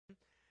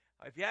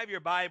If you have your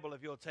Bible,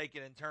 if you'll take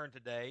it and turn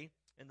today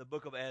in the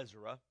book of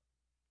Ezra,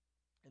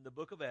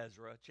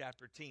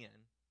 chapter 10.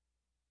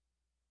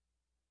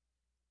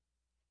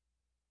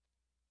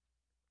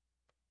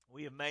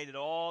 We have made it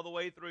all the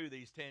way through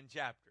these 10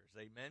 chapters,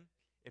 amen.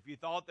 If you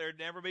thought there'd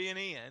never be an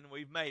end,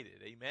 we've made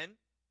it, amen.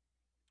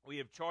 We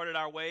have charted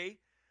our way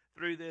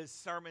through this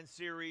sermon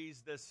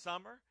series this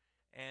summer,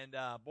 and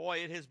boy,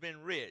 it has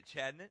been rich,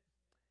 hasn't it?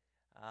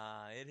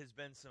 It has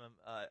been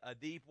a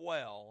deep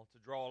well to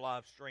draw a lot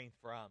of strength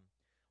from.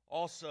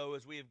 Also,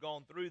 as we have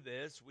gone through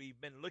this, we've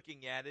been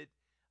looking at it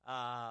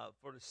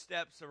for the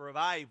steps of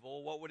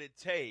revival. What would it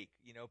take?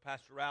 You know,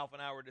 Pastor Ralph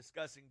and I were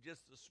discussing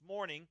just this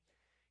morning.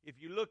 If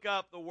you look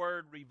up the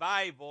word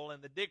revival in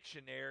the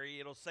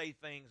dictionary, it'll say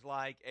things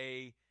like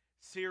a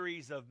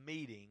series of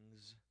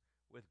meetings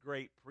with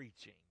great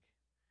preaching.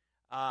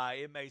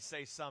 It may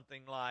say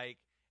something like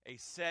a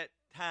set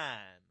time,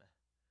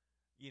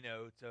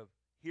 to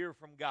hear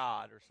from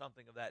God or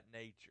something of that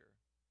nature.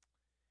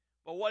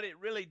 But what it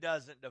really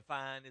doesn't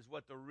define is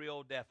what the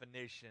real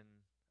definition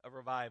of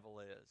revival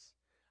is.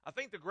 I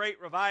think the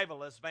great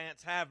revivalist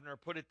Vance Havner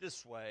put it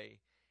this way.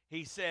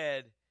 He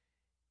said,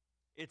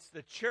 it's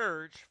the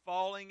church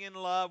falling in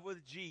love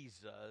with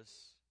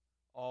Jesus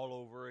all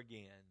over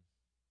again.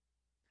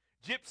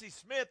 Gypsy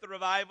Smith, the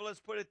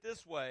revivalist, put it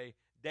this way,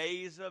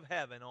 days of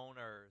heaven on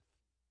earth.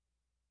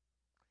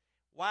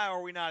 Why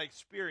are we not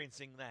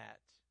experiencing that?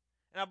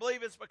 And I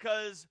believe it's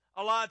because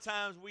a lot of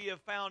times we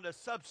have found a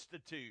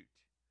substitute.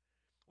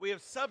 We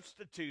have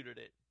substituted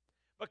it.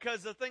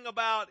 Because the thing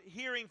about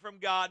hearing from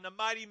God and a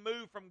mighty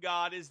move from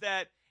God is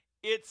that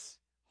it's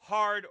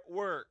hard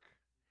work.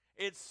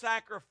 It's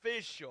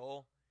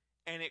sacrificial,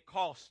 and it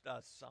costs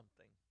us something.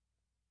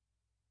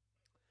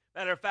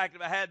 Matter of fact,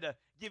 if I had to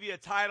give you a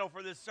title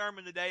for this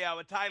sermon today, I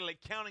would title it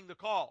Counting the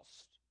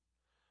Cost.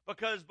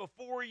 Because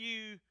before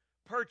you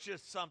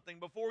purchase something,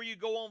 before you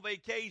go on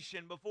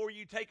vacation, before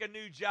you take a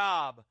new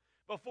job,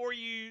 before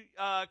you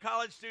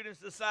college students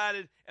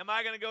decided, am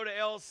I going to go to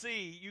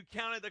LC? You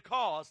counted the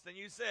cost, and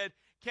you said,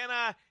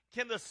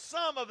 can the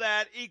sum of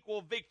that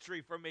equal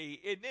victory for me?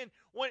 And then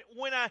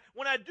when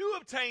I do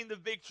obtain the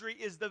victory,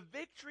 is the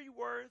victory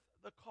worth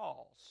the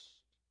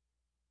cost?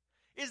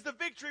 Is the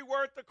victory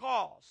worth the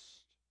cost?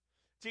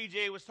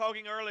 TJ was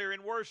talking earlier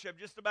in worship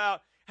just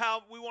about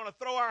how we want to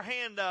throw our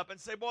hand up and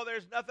say, boy,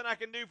 there's nothing I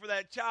can do for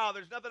that child.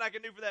 There's nothing I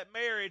can do for that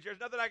marriage. There's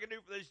nothing I can do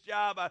for this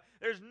job.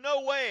 There's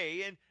no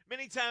way. And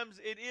many times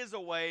it is a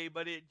way,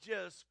 but it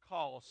just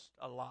costs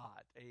a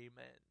lot.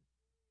 Amen.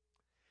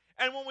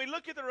 And when we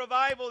look at the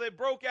revival that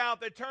broke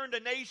out, that turned a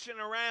nation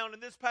around in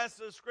this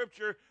passage of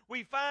Scripture,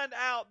 we find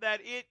out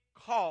that it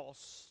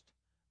cost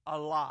a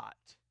lot.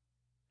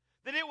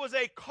 That it was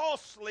a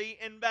costly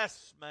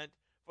investment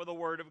for the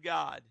Word of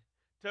God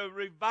to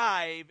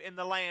revive in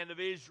the land of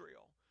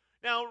Israel.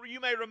 Now, you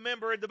may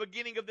remember at the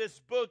beginning of this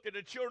book that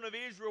the children of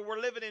Israel were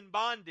living in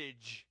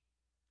bondage.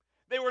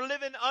 They were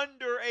living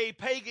under a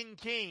pagan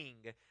king.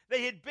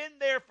 They had been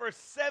there for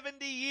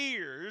 70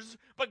 years,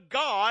 but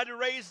God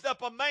raised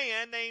up a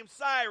man named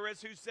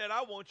Cyrus who said,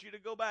 I want you to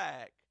go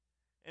back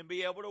and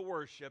be able to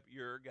worship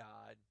your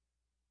God.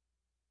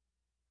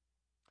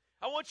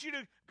 I want you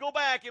to go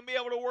back and be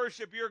able to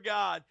worship your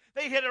God.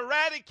 They had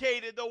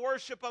eradicated the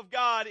worship of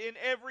God in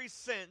every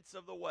sense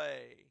of the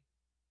way.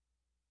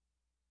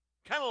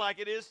 Kind of like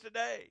it is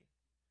today.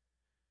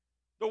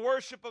 The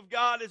worship of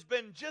God has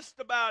been just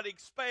about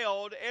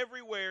expelled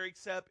everywhere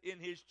except in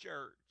His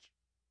church.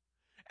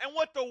 And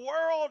what the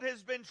world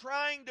has been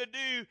trying to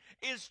do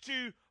is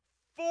to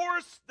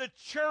force the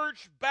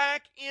church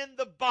back in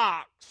the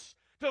box,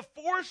 to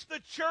force the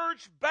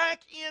church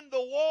back in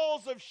the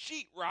walls of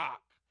sheetrock.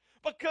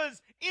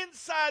 Because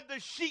inside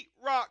the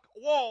sheetrock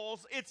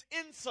walls, it's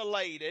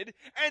insulated,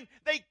 and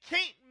they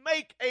can't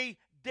make a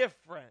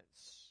difference.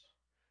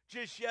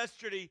 Just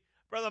yesterday,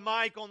 Brother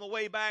Mike, on the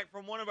way back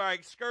from one of our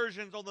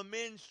excursions on the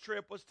men's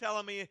trip, was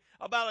telling me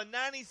about a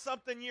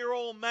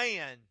 90-something-year-old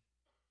man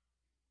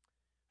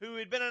who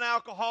had been an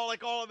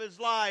alcoholic all of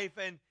his life,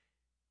 and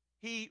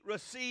he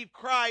received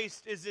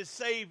Christ as his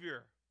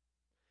Savior.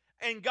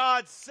 And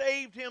God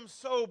saved him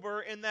sober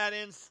in that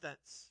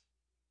instance.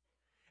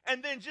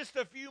 And then just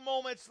a few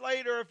moments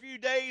later, a few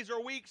days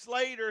or weeks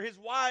later, his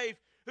wife,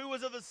 who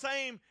was of the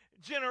same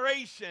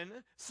generation,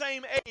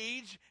 same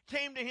age,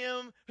 came to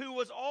him, who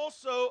was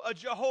also a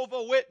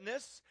Jehovah's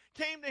Witness,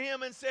 came to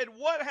him and said,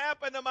 what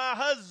happened to my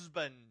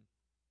husband?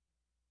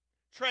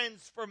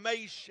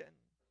 Transformation.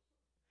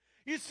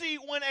 You see,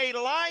 when a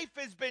life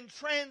has been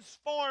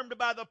transformed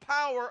by the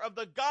power of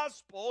the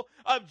gospel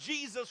of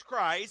Jesus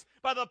Christ,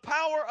 by the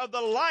power of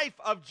the life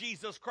of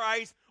Jesus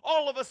Christ,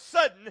 all of a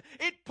sudden,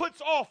 it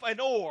puts off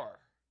an odor.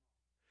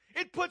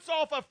 It puts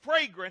off a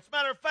fragrance.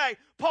 Matter of fact,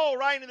 Paul,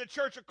 writing in the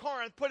church of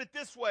Corinth, put it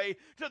this way: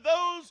 for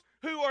those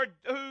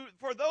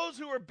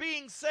who are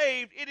being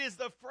saved, it is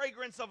the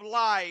fragrance of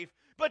life.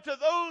 But to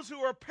those who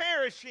are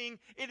perishing,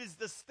 it is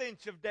the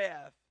stench of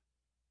death.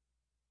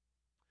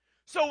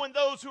 So when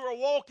those who are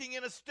walking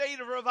in a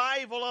state of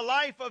revival, a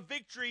life of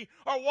victory,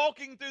 are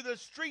walking through the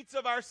streets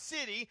of our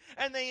city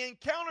and they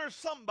encounter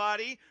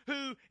somebody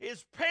who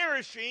is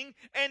perishing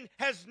and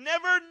has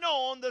never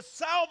known the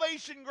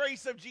salvation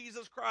grace of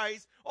Jesus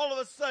Christ, all of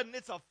a sudden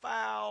it's a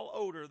foul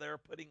odor they're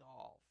putting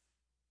off.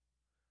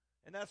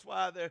 And that's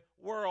why the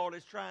world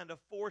is trying to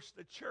force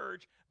the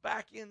church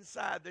back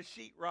inside the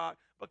sheetrock,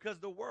 because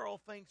the world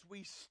thinks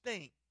we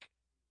stink.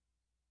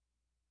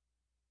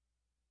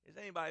 Is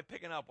anybody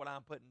picking up what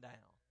I'm putting down?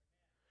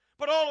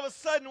 But all of a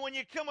sudden, when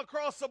you come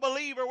across a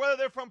believer, whether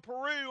they're from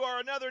Peru or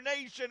another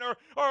nation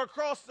or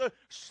across the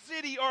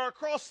city or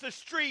across the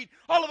street,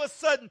 all of a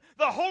sudden,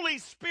 the Holy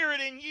Spirit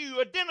in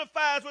you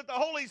identifies with the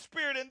Holy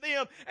Spirit in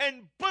them,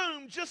 and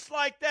boom, just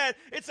like that,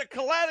 it's a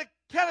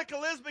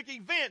cataclysmic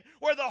event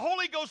where the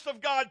Holy Ghost of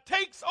God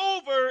takes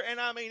over, and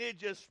I mean, it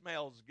just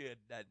smells good,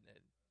 doesn't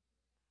it?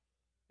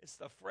 It's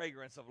the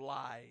fragrance of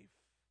life.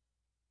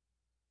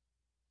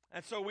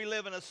 And so we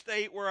live in a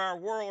state where our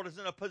world is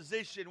in a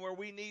position where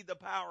we need the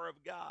power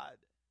of God.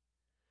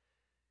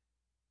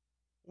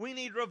 We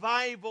need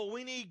revival.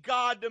 We need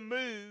God to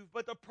move.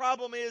 But the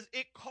problem is,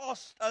 it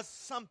costs us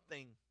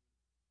something.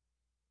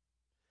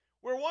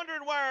 We're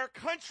wondering why our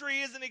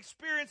country isn't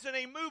experiencing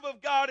a move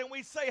of God, and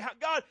we say,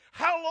 God,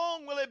 how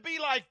long will it be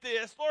like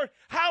this? Lord,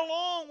 how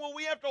long will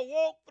we have to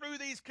walk through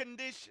these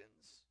conditions?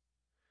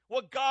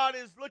 What God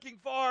is looking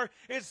for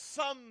is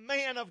some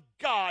man of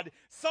God,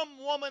 some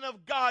woman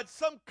of God,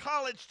 some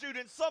college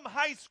student, some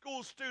high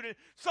school student,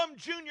 some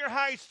junior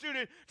high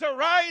student to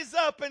rise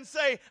up and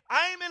say,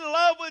 I'm in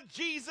love with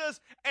Jesus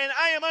and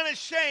I am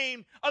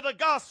unashamed of the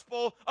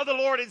gospel of the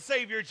Lord and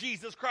Savior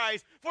Jesus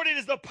Christ, for it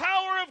is the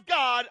power of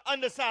God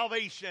unto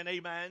salvation.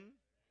 Amen.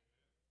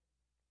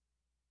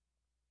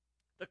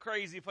 The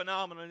crazy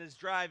phenomenon is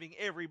driving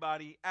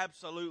everybody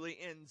absolutely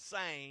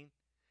insane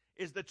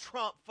is the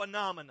Trump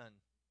phenomenon.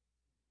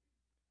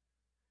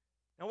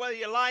 And whether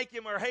you like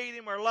him or hate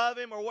him or love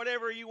him or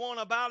whatever you want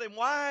about him,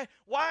 why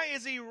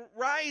is he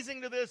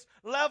rising to this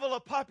level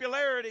of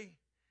popularity?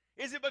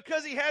 Is it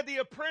because he had The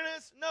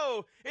Apprentice?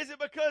 No. Is it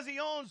because he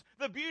owns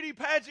the beauty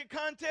pageant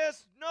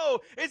contest? No.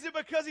 Is it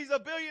because he's a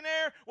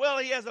billionaire? Well,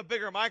 he has a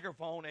bigger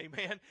microphone,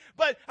 amen.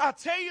 But I'll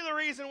tell you the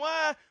reason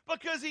why.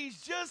 Because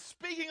he's just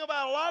speaking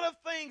about a lot of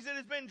things that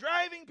has been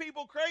driving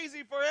people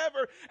crazy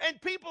forever. And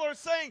people are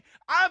saying,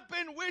 I've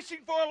been wishing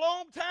for a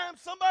long time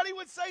somebody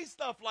would say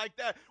stuff like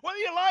that. Whether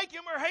you like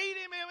him or hate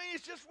him, I mean,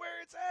 it's just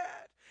where it's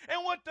at.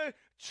 And what the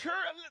church...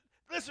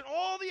 Listen,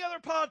 all the other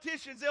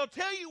politicians, they'll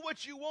tell you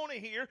what you want to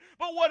hear,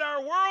 but what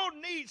our world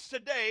needs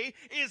today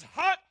is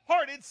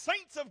hot-hearted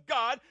saints of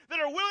God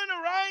that are willing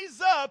to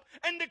rise up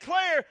and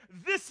declare,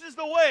 this is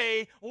the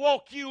way,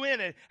 walk you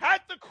in it.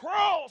 At the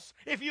cross,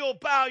 if you'll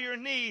bow your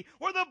knee,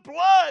 where the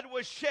blood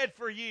was shed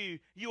for you,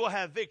 you will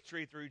have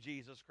victory through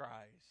Jesus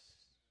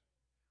Christ.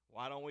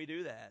 Why don't we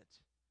do that?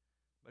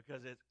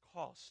 Because it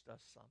cost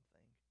us something.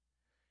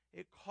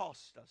 It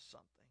cost us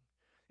something.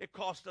 It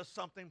cost us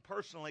something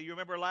personally. You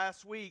remember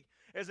last week,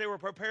 as they were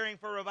preparing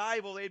for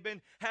revival, they'd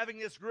been having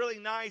this really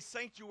nice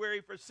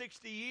sanctuary for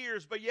 60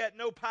 years, but yet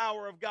no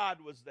power of God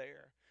was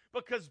there.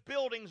 Because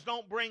buildings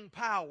don't bring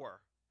power.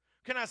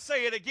 Can I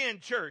say it again,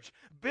 church?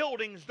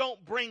 Buildings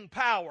don't bring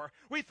power.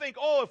 We think,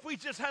 oh, if we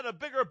just had a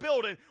bigger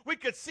building, we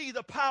could see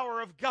the power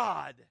of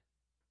God.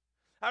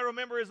 I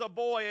remember as a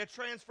boy, a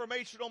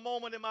transformational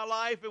moment in my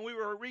life, and we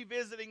were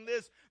revisiting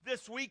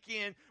this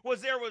weekend,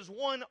 there was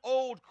one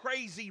old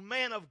crazy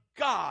man of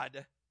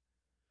God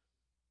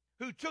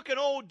who took an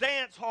old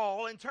dance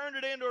hall and turned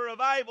it into a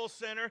revival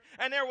center,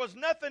 and there was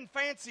nothing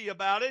fancy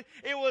about it.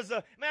 It was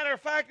matter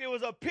of fact, it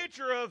was a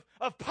picture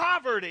of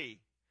poverty.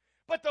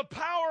 But the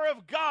power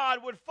of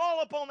God would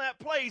fall upon that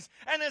place.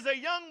 And as a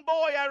young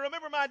boy, I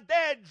remember my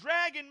dad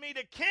dragging me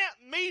to camp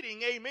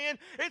meeting, amen.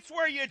 It's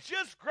where you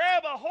just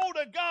grab a hold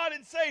of God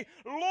and say,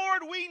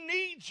 Lord, we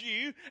need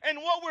you. And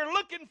what we're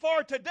looking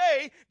for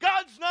today,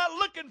 God's not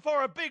looking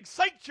for a big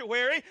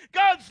sanctuary.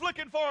 God's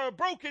looking for a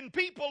broken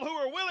people who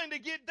are willing to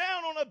get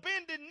down on a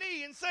bended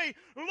knee and say,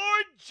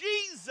 Lord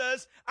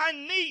Jesus, I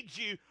need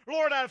you.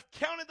 Lord, I've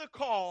counted the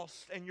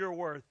cost and you're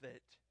worth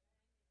it.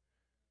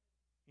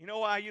 You know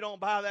why you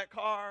don't buy that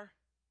car?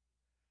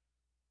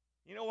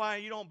 You know why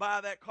you don't buy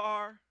that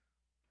car?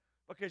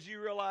 Because you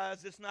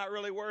realize it's not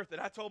really worth it.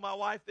 I told my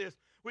wife this.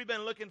 We've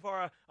been looking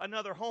for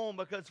another home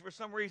because for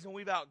some reason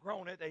we've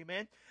outgrown it,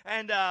 amen.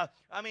 And,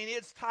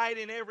 it's tight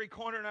in every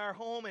corner in our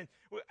home. And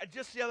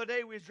just the other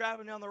day we was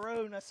driving down the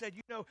road and I said,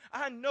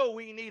 I know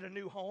we need a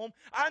new home.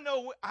 I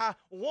know I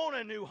want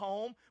a new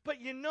home.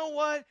 But you know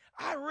what?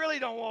 I really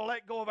don't want to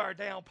let go of our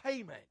down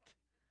payment.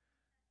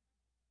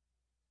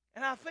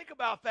 And I think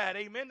about that,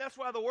 amen. That's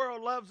why the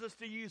world loves us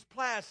to use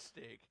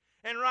plastic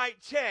and write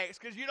checks,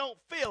 because you don't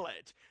feel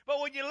it. But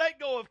when you let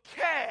go of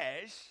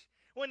cash,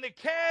 when the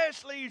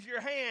cash leaves your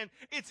hand,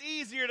 it's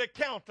easier to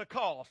count the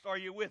cost. Are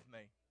you with me?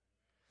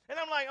 And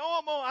I'm like,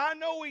 I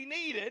know we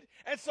need it.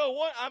 And so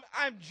what?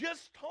 I'm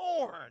just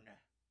torn.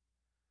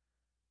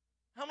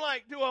 I'm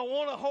like, do I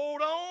want to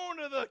hold on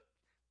to the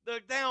the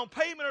down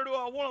payment, or do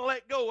I want to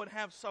let go and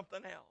have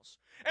something else?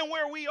 And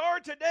where we are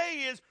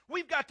today is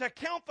we've got to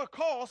count the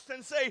cost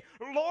and say,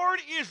 Lord,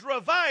 is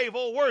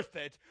revival worth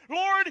it?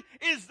 Lord,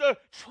 is the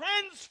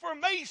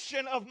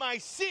transformation of my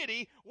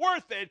city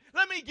worth it?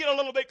 Let me get a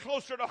little bit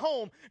closer to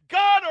home.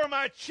 God, are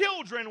my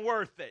children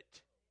worth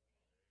it?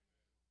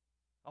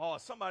 Oh,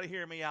 somebody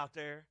hear me out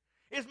there.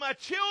 Is my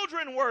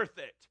children worth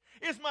it?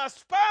 Is my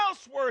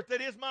spouse worth it?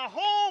 Is my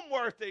home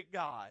worth it,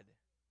 God?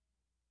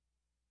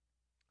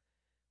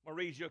 I'm going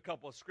to read you a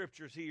couple of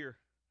scriptures here.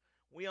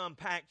 We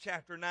unpacked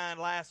chapter 9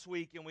 last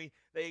week, and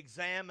they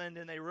examined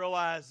and they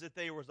realized that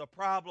there was a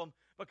problem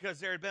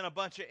because there had been a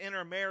bunch of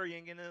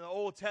intermarrying, and in the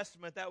Old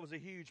Testament that was a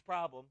huge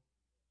problem.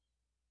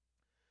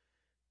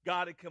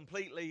 God had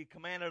completely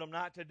commanded them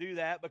not to do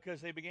that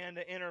because they began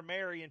to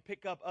intermarry and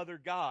pick up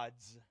other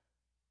gods.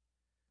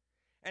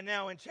 And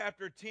now in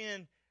chapter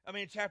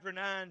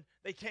 9,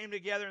 they came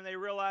together and they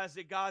realized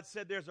that God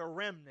said there's a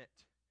remnant,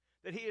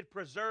 that He had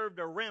preserved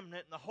a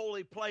remnant in the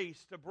holy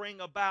place to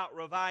bring about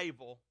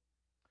revival.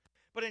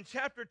 But in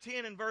chapter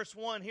 10 and verse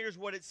 1, here's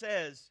what it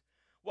says.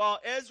 While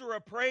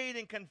Ezra prayed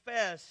and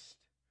confessed,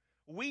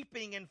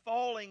 weeping and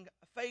falling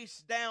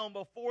face down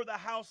before the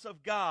house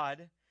of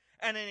God,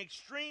 and an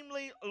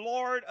extremely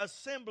large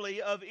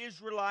assembly of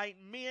Israelite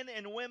men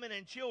and women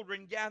and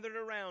children gathered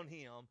around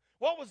him.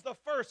 What was the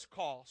first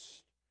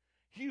cost?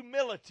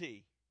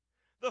 Humility.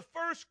 The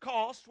first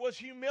cost was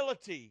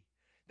humility.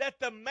 That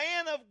the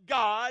man of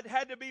God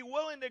had to be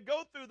willing to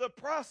go through the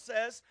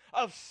process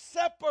of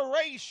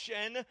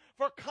separation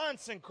for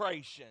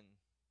consecration.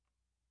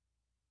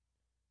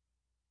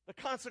 The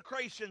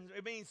consecration,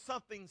 it means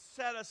something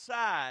set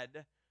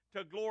aside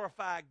to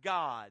glorify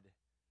God.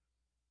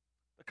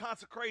 The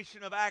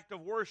consecration of act of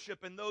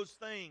worship and those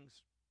things.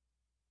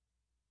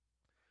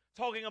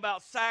 Talking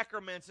about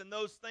sacraments and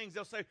those things,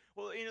 they'll say,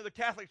 well, the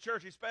Catholic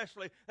Church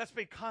especially, that's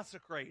been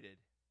consecrated.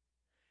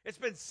 It's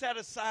been set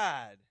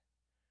aside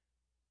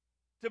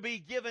to be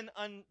given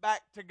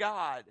back to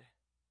God.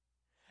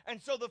 And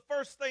so the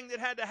first thing that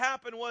had to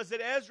happen was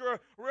that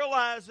Ezra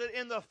realized that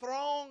in the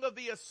throng of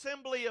the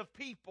assembly of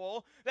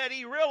people, that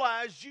he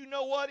realized, you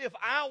know what, if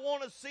I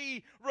want to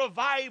see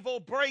revival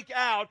break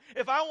out,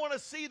 if I want to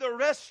see the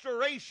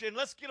restoration,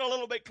 let's get a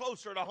little bit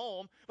closer to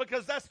home,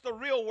 because that's the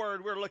real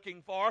word we're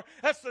looking for.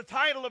 That's the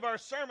title of our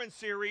sermon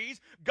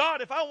series.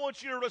 God, if I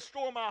want you to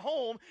restore my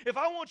home, if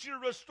I want you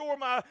to restore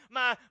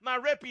my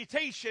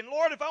reputation,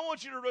 Lord, if I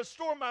want you to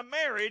restore my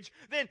marriage,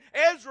 then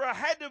Ezra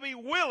had to be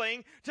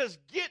willing to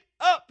get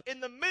up in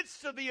the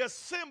midst of the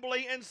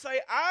assembly and say,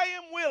 I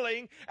am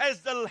willing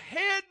as the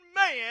head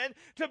man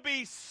to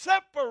be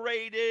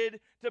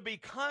separated, to be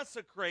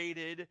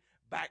consecrated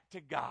back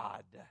to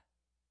God.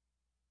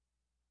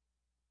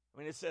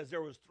 It says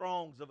there was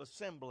throngs of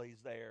assemblies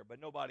there,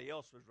 but nobody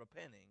else was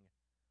repenting.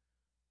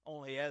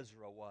 Only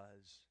Ezra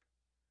was.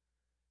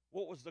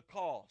 What was the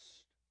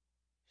cost?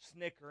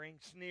 Snickering,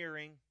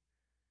 sneering.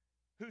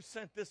 Who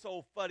sent this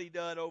old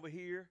fuddy-dud over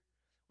here?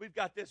 We've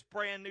got this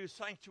brand new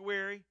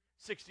sanctuary.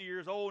 60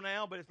 years old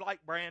now, but it's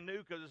like brand new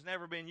because it's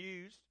never been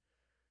used.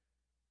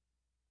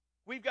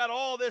 We've got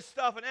all this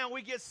stuff, and now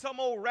we get some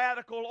old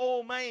radical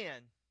old man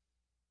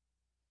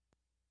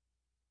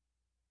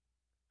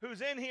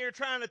who's in here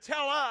trying to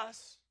tell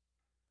us,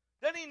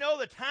 doesn't he know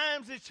the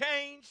times have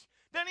changed?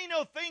 Doesn't he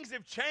know things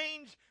have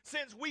changed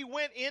since we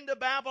went into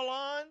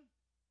Babylon?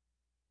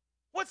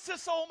 What's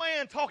this old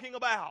man talking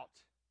about?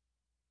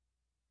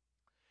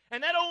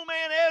 And that old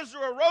man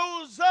Ezra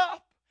rose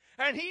up,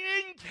 and he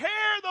didn't care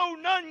though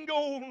none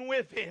going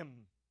with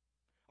him.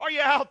 Are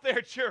you out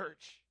there,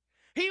 church?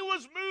 He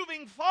was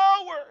moving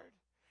forward.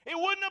 It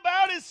wasn't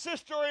about his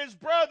sister or his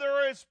brother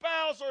or his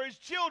spouse or his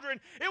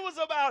children. It was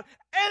about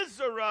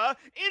Ezra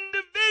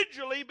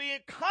individually being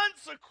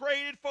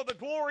consecrated for the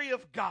glory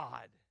of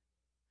God.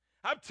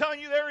 I'm telling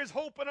you, there is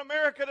hope in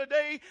America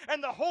today,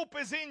 and the hope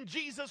is in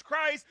Jesus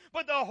Christ.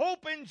 But the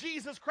hope in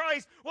Jesus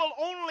Christ will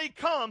only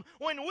come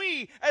when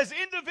we, as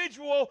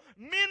individual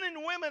men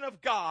and women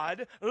of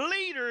God,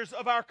 leaders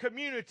of our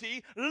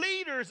community,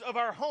 leaders of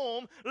our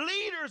home,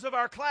 leaders of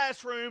our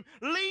classroom,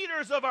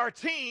 leaders of our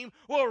team,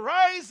 will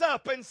rise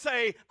up and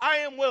say, I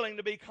am willing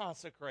to be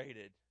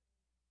consecrated.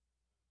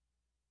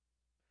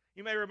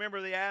 You may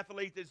remember the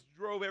athlete that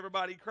drove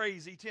everybody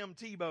crazy, Tim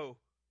Tebow.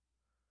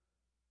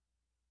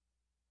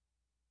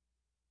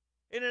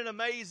 Isn't it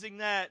amazing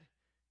that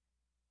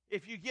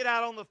if you get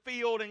out on the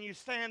field and you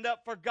stand up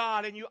for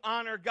God and you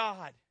honor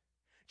God,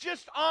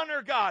 just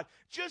honor God,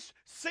 just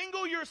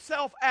single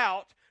yourself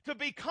out to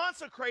be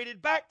consecrated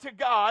back to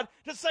God,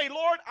 to say,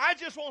 Lord, I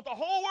just want the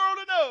whole world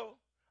to know.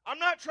 I'm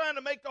not trying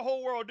to make the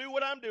whole world do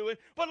what I'm doing,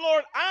 but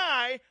Lord,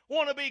 I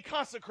want to be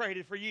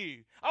consecrated for you.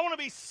 I want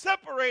to be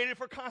separated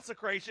for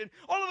consecration.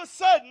 All of a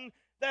sudden,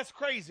 that's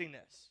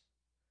craziness.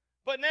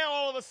 But now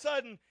all of a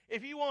sudden,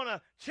 if you want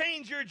to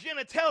change your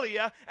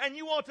genitalia and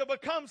you want to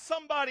become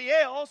somebody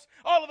else,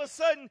 all of a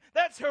sudden,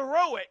 that's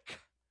heroic.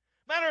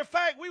 Matter of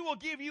fact, we will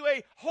give you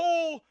a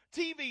whole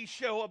TV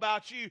show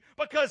about you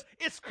because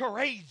it's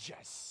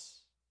courageous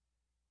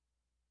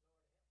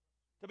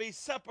to be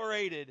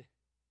separated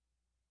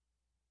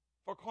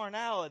for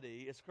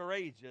carnality is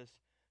courageous.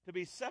 To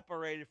be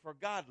separated for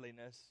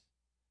godliness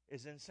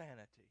is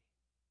insanity.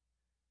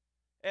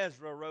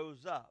 Ezra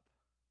rose up.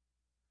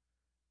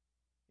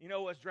 You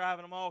know what's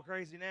driving them all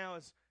crazy now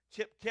is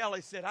Chip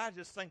Kelly said, I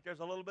just think there's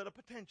a little bit of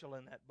potential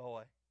in that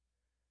boy.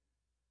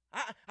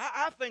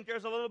 I think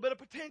there's a little bit of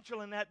potential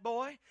in that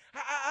boy.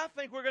 I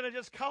think we're going to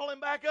just call him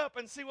back up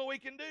and see what we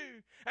can do.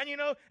 And you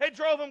know, it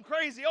drove them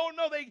crazy. Oh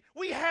no,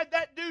 we had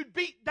that dude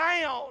beat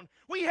down.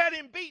 We had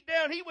him beat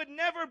down. He would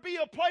never be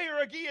a player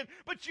again.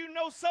 But you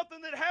know something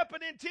that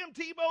happened in Tim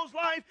Tebow's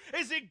life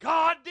is that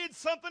God did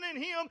something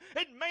in him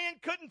that man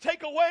couldn't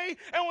take away.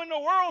 And when the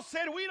world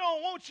said, we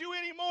don't want you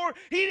anymore,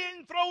 he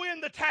didn't throw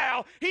in the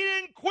towel. He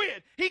didn't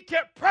quit. He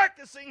kept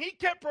practicing. He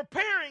kept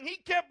preparing. He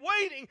kept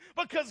waiting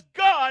because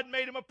God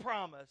made him a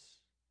promise.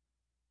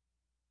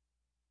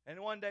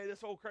 And one day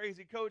this old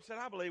crazy coach said,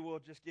 I believe we'll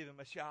just give him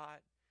a shot.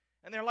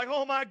 And they're like,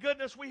 oh my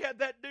goodness, we had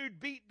that dude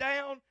beat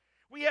down.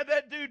 We had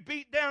that dude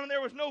beat down and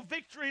there was no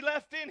victory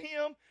left in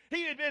him.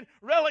 He had been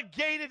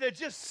relegated to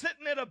just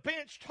sitting at a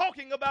bench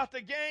talking about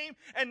the game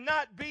and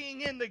not being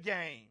in the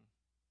game.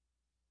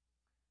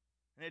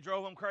 And it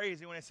drove him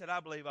crazy when he said, I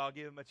believe I'll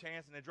give him a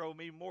chance. And it drove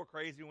me more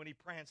crazy when he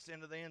pranced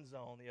into the end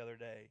zone the other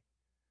day.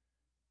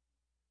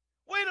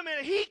 Wait a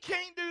minute, he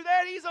can't do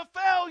that. He's a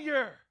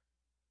failure.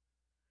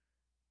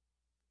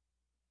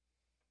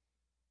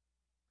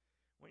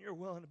 When you're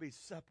willing to be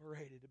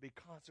separated, to be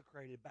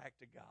consecrated back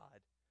to God.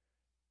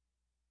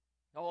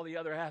 All the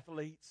other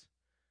athletes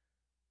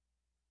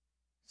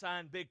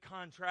sign big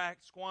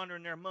contracts,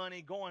 squandering their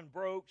money, going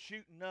broke,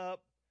 shooting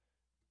up,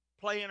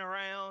 playing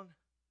around.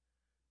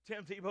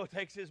 Tim Tebow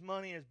takes his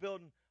money and is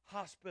building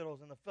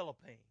hospitals in the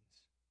Philippines.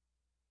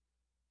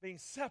 Being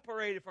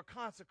separated for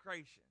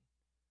consecration.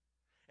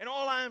 And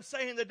all I am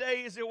saying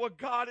today is that what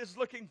God is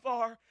looking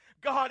for,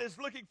 God is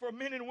looking for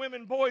men and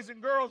women, boys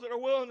and girls that are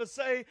willing to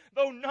say,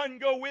 though none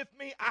go with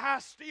me, I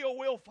still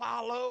will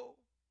follow.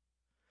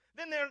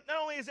 Then not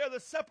only is there the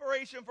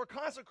separation for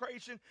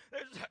consecration,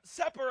 there's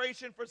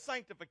separation for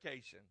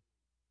sanctification.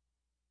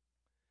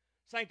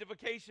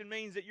 Sanctification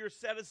means that you're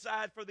set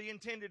aside for the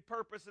intended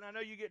purpose. And I know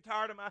you get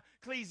tired of my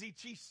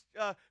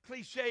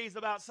cliches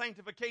about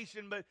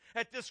sanctification, but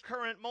at this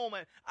current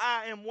moment,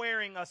 I am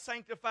wearing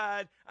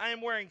sanctified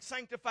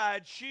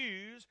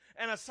shoes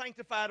and a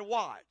sanctified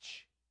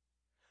watch.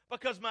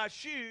 Because my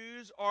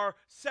shoes are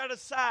set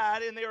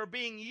aside and they are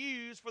being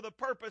used for the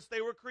purpose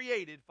they were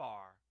created for.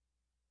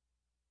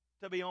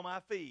 To be on my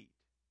feet.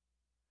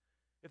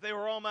 If they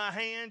were on my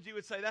hands, you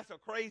would say, that's a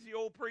crazy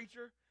old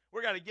preacher.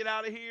 We got to get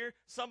out of here.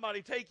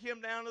 Somebody take him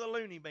down to the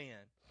loony bin.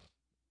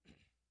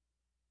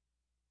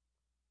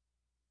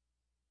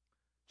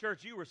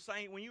 Church,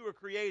 when you were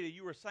created,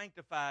 you were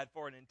sanctified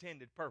for an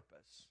intended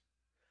purpose.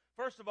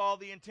 First of all,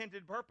 the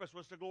intended purpose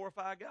was to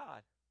glorify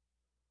God.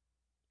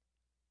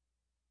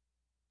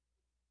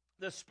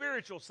 The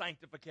spiritual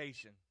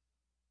sanctification.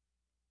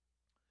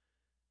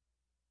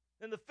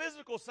 And the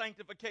physical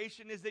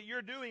sanctification is that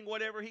you're doing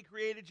whatever He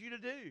created you to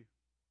do.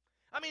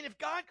 I mean, if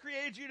God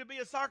created you to be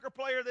a soccer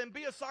player, then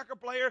be a soccer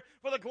player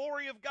for the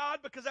glory of God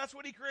because that's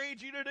what He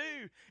created you to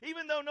do.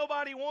 Even though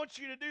nobody wants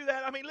you to do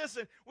that. I mean,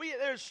 listen,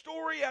 there's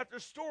story after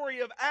story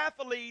of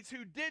athletes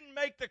who didn't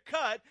make the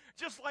cut,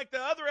 just like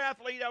the other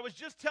athlete I was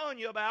just telling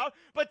you about,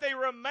 but they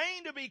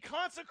remained to be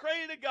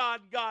consecrated to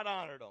God, and God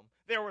honored them.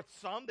 There were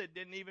some that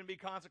didn't even be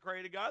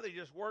consecrated to God. They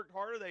just worked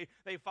harder.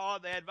 They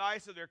followed the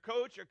advice of their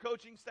coach or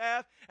coaching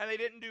staff, and they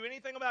didn't do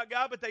anything about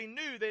God, but they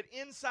knew that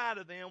inside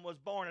of them was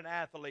born an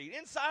athlete.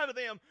 Inside of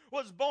them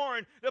was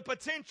born the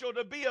potential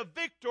to be a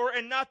victor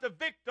and not the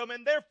victim,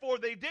 and therefore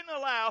they didn't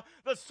allow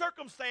the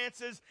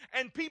circumstances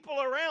and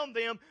people around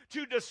them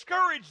to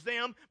discourage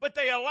them, but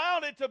they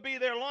allowed it to be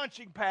their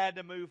launching pad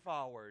to move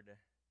forward.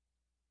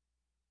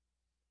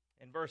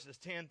 In verses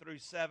 10 through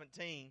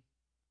 17,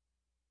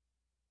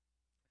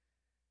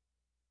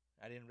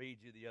 I didn't read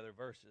you the other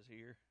verses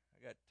here.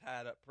 I got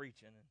tied up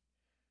preaching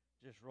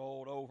and just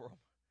rolled over them.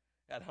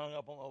 Got hung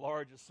up on the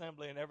large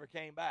assembly and never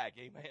came back.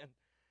 Amen.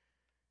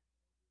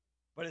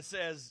 But it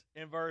says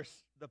in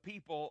the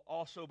people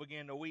also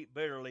began to weep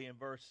bitterly in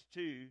verse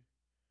 2.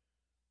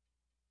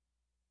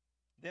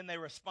 Then they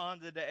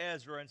responded to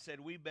Ezra and said,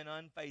 we've been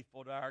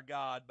unfaithful to our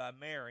God by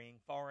marrying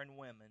foreign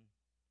women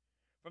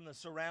from the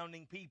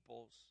surrounding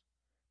peoples,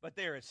 but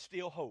there is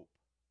still hope.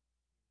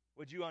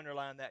 Would you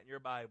underline that in your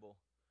Bible?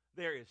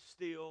 There is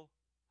still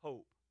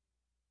hope.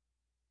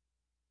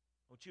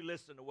 Don't you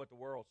listen to what the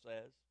world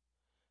says.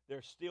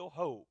 There's still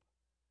hope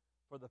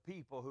for the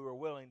people who are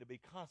willing to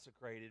be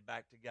consecrated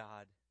back to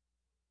God.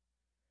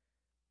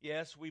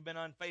 Yes, we've been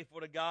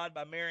unfaithful to God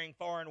by marrying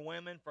foreign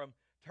women, from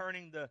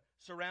turning the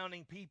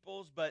surrounding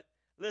peoples, but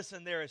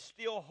listen, there is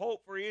still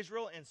hope for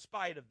Israel in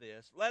spite of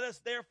this. Let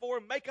us therefore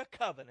make a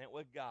covenant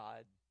with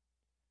God.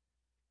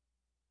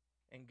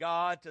 And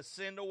God to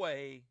send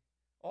away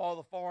all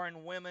the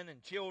foreign women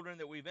and children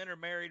that we've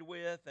intermarried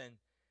with. And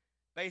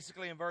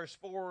basically in verse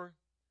 4,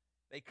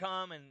 they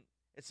come and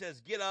it says,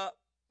 get up,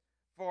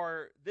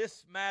 for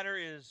this matter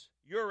is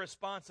your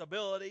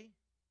responsibility.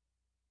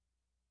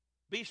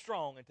 Be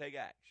strong and take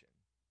action.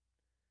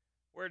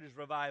 Where does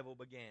revival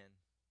begin?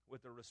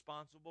 With a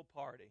responsible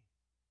party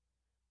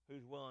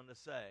who's willing to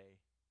say,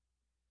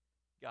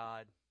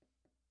 God,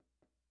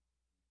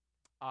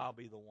 I'll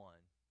be the one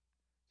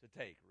to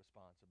take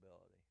responsibility.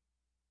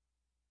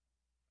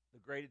 The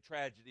great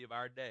tragedy of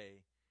our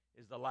day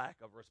is the lack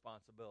of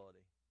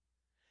responsibility.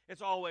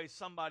 It's always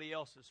somebody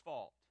else's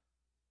fault.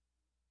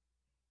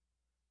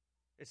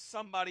 It's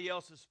somebody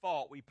else's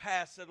fault. We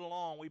pass it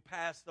along. We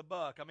pass the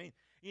buck. I mean,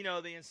 you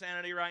know, the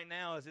insanity right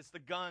now is it's the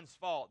gun's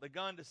fault. The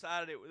gun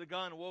the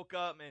gun woke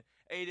up and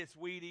ate its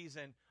Wheaties,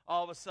 and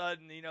all of a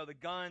sudden, you know, the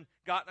gun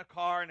got in a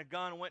car and the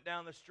gun went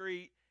down the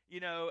street,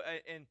 you know,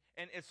 and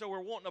so we're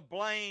wanting to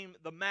blame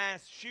the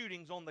mass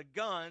shootings on the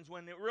guns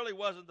when it really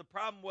wasn't. The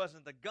problem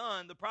wasn't the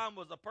gun. The problem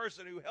was the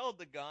person who held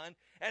the gun.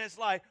 And it's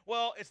like,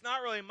 well, it's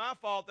not really my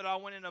fault that I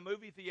went in a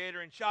movie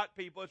theater and shot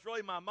people. It's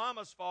really my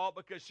mama's fault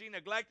because she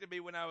neglected me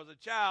when I was a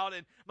child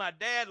and my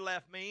dad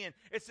left me. And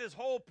it's this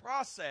whole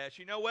process,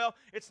 you know. Well,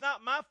 it's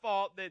not my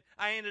fault that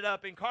I ended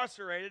up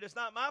incarcerated. It's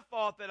not my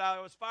fault that I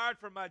was fired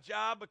from my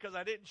job because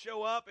I didn't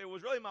show up. It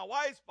was really my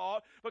wife's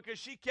fault because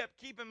she kept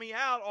keeping me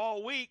out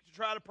all week to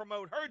try to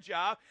promote her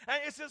job. And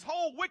it's this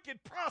whole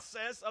wicked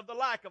process of the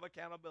lack of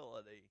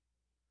accountability.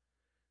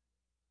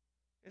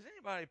 Is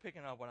anybody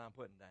picking up what I'm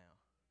putting down?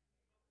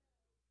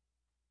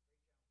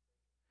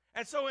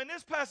 And so in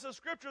this passage of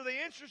Scripture,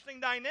 the interesting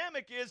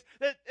dynamic is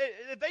that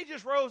they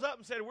just rose up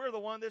and said, we're the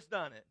one that's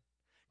done it.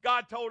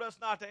 God told us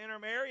not to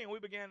intermarry, and we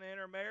began to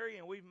intermarry,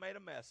 and we've made a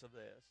mess of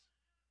this.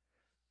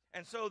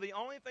 And so the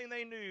only thing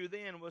they knew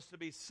then was to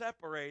be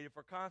separated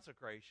for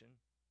consecration.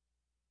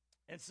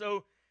 And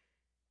so,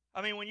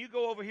 I mean, when you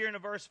go over here into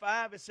verse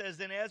 5, it says,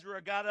 then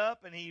Ezra got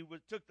up, and he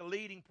took the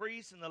leading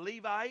priests and the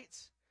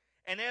Levites.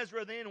 And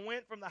Ezra then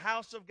went from the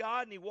house of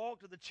God, and he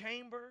walked to the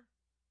chamber.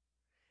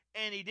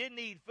 And he didn't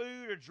eat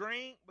food or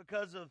drink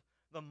because of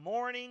the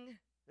mourning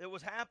that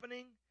was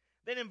happening.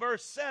 Then in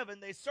verse 7,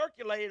 they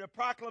circulated a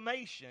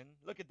proclamation,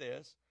 look at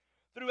this,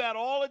 throughout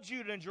all of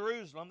Judah and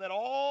Jerusalem, that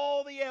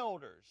all the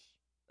elders,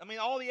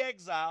 all the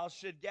exiles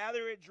should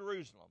gather at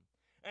Jerusalem.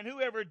 And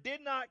whoever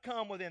did not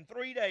come within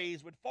 3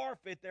 days would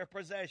forfeit their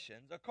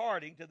possessions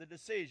according to the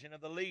decision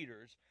of the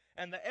leaders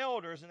and the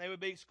elders, and they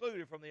would be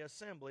excluded from the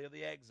assembly of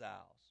the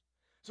exiles.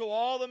 So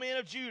all the men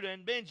of Judah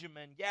and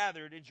Benjamin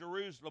gathered in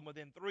Jerusalem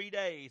within 3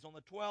 days on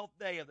the 12th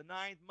day of the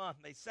 9th month.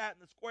 And they sat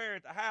in the square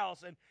at the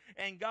house, and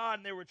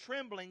they were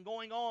trembling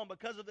going on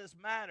because of this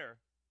matter.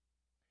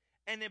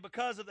 And then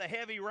because of the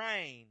heavy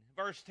rain.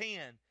 Verse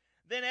 10.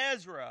 Then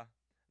Ezra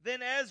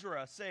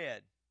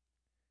said,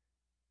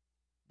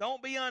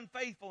 don't be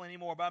unfaithful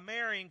anymore by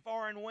marrying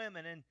foreign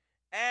women and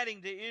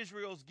adding to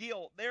Israel's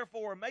guilt.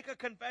 Therefore, make a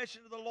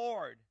confession to the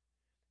Lord,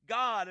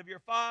 God of your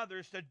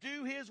fathers, to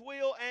do his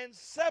will and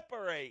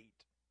separate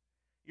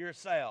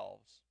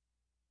yourselves.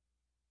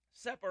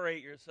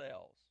 Separate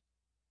yourselves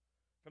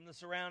from the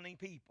surrounding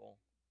people.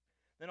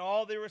 Then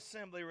all the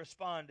assembly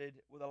responded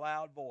with a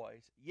loud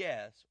voice,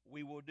 yes,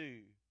 we will do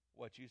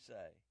what you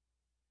say.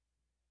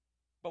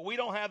 But we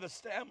don't have the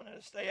stamina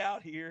to stay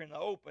out here in the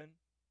open.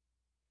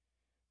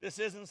 This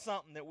isn't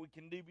something that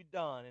can be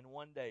done in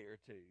 1 day or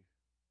two.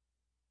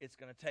 It's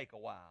going to take a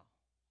while.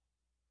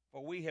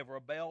 For we have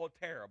rebelled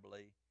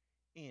terribly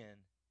in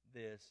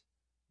this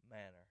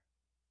manner.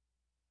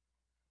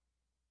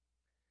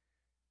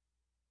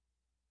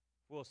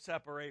 We'll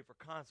separate for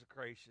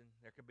consecration.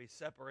 There can be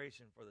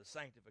separation for the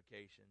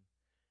sanctification.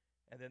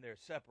 And then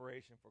there's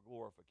separation for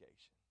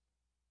glorification.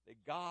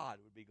 That God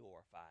would be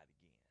glorified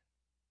again.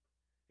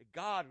 That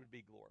God would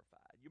be glorified.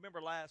 You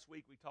remember last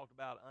week we talked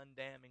about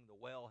undamming the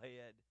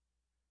wellhead,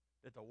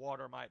 that the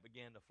water might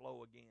begin to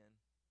flow again.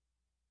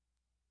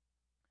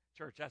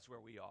 Church, that's where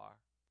we are.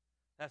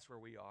 That's where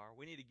we are.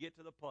 We need to get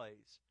to the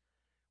place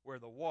where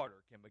the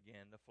water can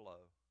begin to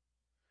flow.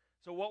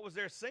 So what was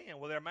their sin?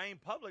 Well, their main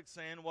public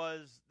sin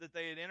was that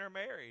they had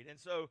intermarried. And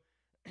so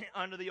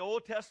under the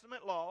Old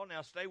Testament law,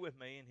 now stay with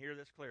me and hear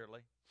this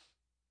clearly.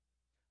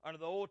 Under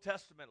the Old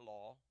Testament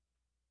law,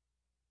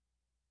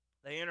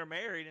 they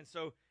intermarried, and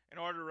so in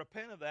order to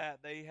repent of that,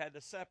 they had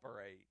to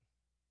separate.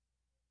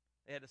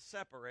 They had to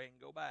separate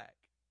and go back.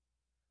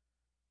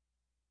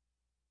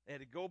 They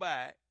had to go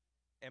back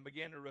and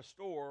begin to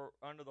restore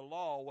under the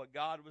law what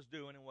God was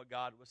doing and what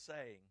God was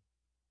saying.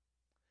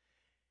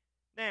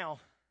 Now,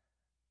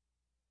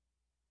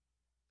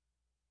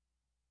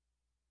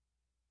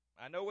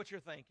 I know what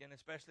you're thinking,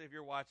 especially if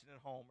you're watching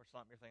at home or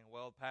something. You're thinking,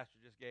 well, the pastor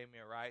just gave me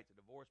a right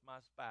to divorce my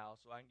spouse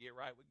so I can get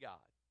right with God.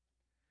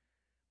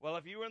 Well,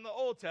 if you were in the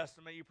Old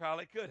Testament, you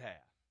probably could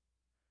have.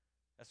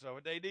 That's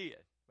what they did.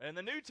 But in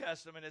the New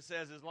Testament, it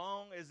says as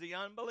long as the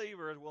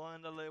unbeliever is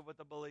willing to live with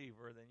the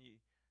believer, then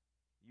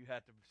you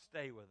have to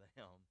stay with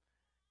him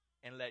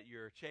and let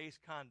your chaste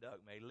conduct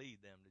may lead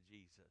them to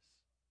Jesus.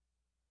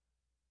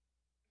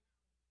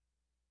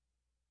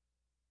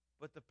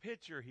 But the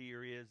picture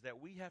here is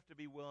that we have to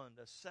be willing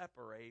to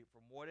separate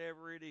from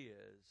whatever it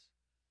is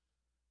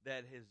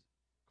that has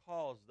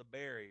caused the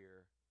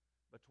barrier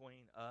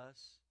between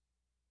us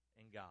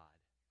and God.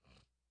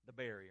 The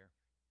barrier.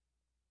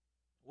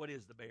 What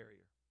is the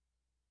barrier?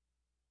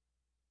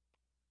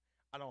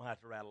 I don't have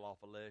to rattle off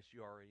a list.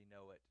 You already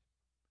know it.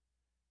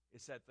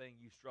 It's that thing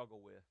you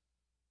struggle with.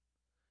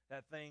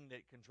 That thing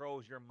that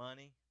controls your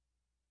money.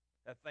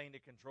 That thing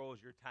that controls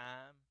your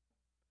time.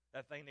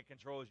 That thing that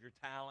controls your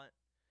talent.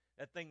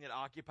 That thing that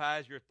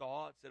occupies your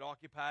thoughts, that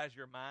occupies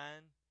your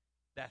mind.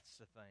 That's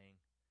the thing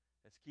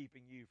that's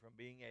keeping you from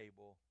being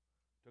able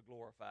to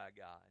glorify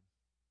God.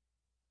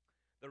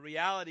 The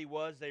reality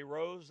was they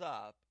rose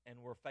up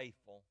and were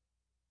faithful.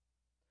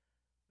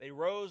 They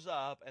rose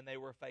up and they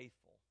were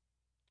faithful.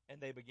 And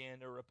they began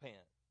to repent.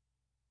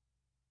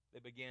 They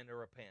began to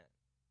repent.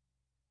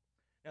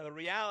 Now the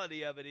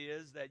reality of it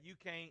is that you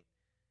can't,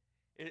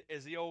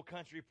 as the old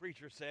country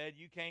preacher said,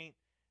 you can't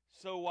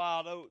sow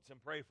wild oats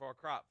and pray for a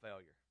crop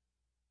failure.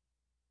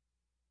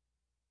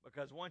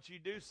 Because once you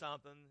do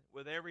something,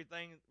 with every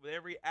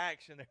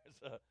action,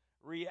 there's a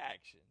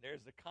reaction.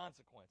 There's the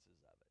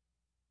consequences of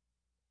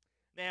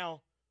it.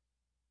 Now,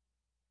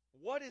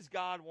 what is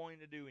God wanting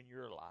to do in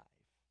your life?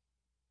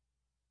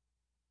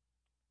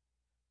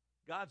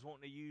 God's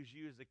wanting to use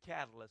you as a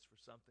catalyst for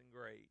something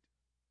great.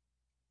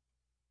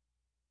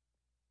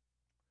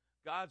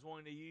 God's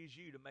wanting to use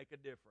you to make a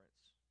difference.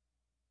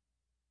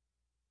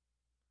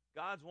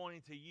 God's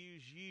wanting to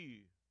use you,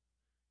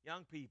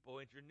 young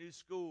people, at your new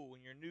school,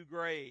 in your new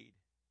grade,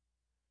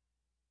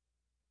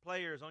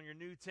 players on your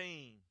new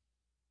team,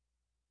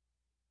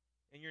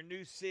 in your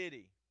new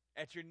city,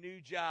 at your new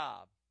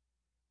job,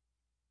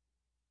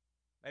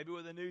 maybe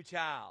with a new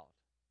child,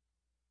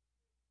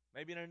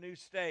 maybe in a new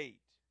state.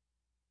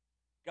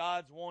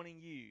 God's wanting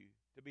you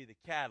to be the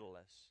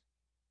catalyst.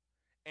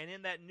 And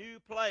in that new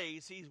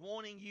place, He's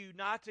wanting you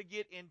not to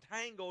get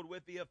entangled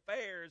with the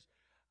affairs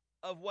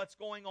of what's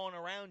going on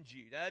around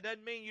you. Now, that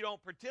doesn't mean you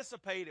don't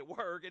participate at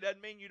work. It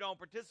doesn't mean you don't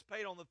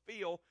participate on the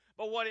field.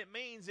 But what it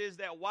means is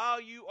that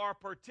while you are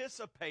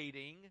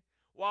participating,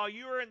 while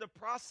you are in the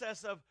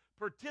process of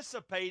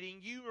participating,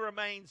 you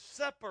remain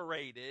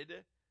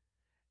separated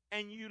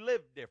and you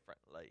live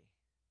differently.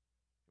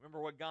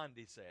 Remember what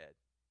Gandhi said.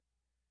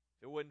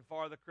 If it wasn't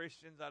for the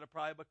Christians, I'd have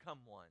probably become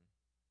one.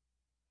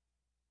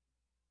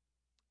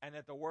 And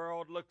that the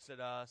world looks at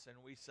us and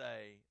we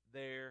say,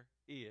 there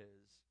is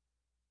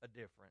a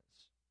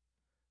difference.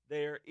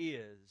 There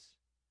is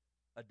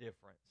a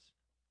difference.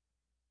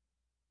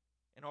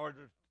 In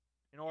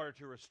order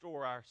to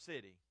restore our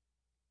city,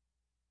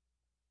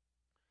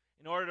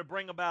 in order to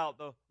bring about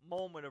the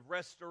moment of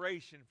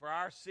restoration for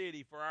our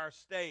city, for our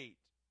state,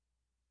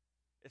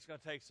 it's going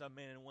to take some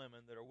men and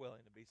women that are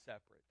willing to be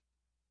separate,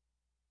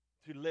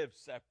 to live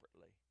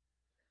separately,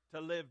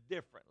 to live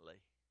differently,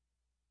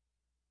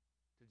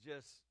 to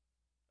just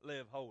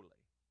live holy.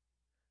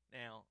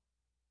 Now,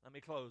 let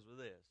me close with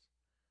this.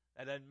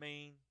 That doesn't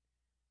mean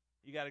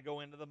you got to go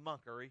into the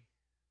monkery.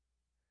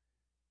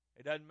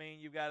 It doesn't mean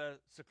you've got to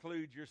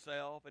seclude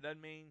yourself. It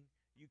doesn't mean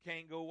you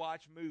can't go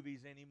watch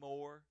movies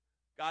anymore.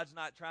 God's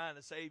not trying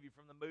to save you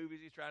from the movies.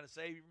 He's trying to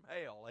save you from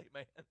hell.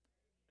 Amen.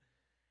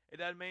 It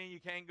doesn't mean you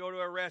can't go to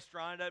a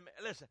restaurant.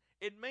 Listen,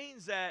 it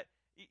means that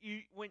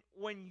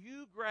when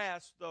you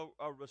grasp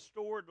a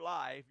restored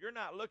life, you're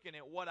not looking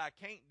at what I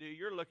can't do.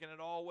 You're looking at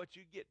all what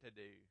you get to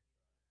do.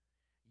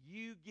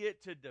 You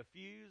get to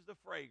diffuse the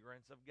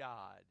fragrance of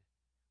God,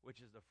 which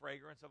is the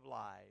fragrance of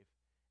life,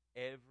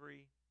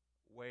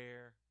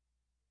 everywhere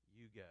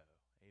you go.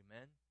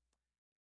 Amen.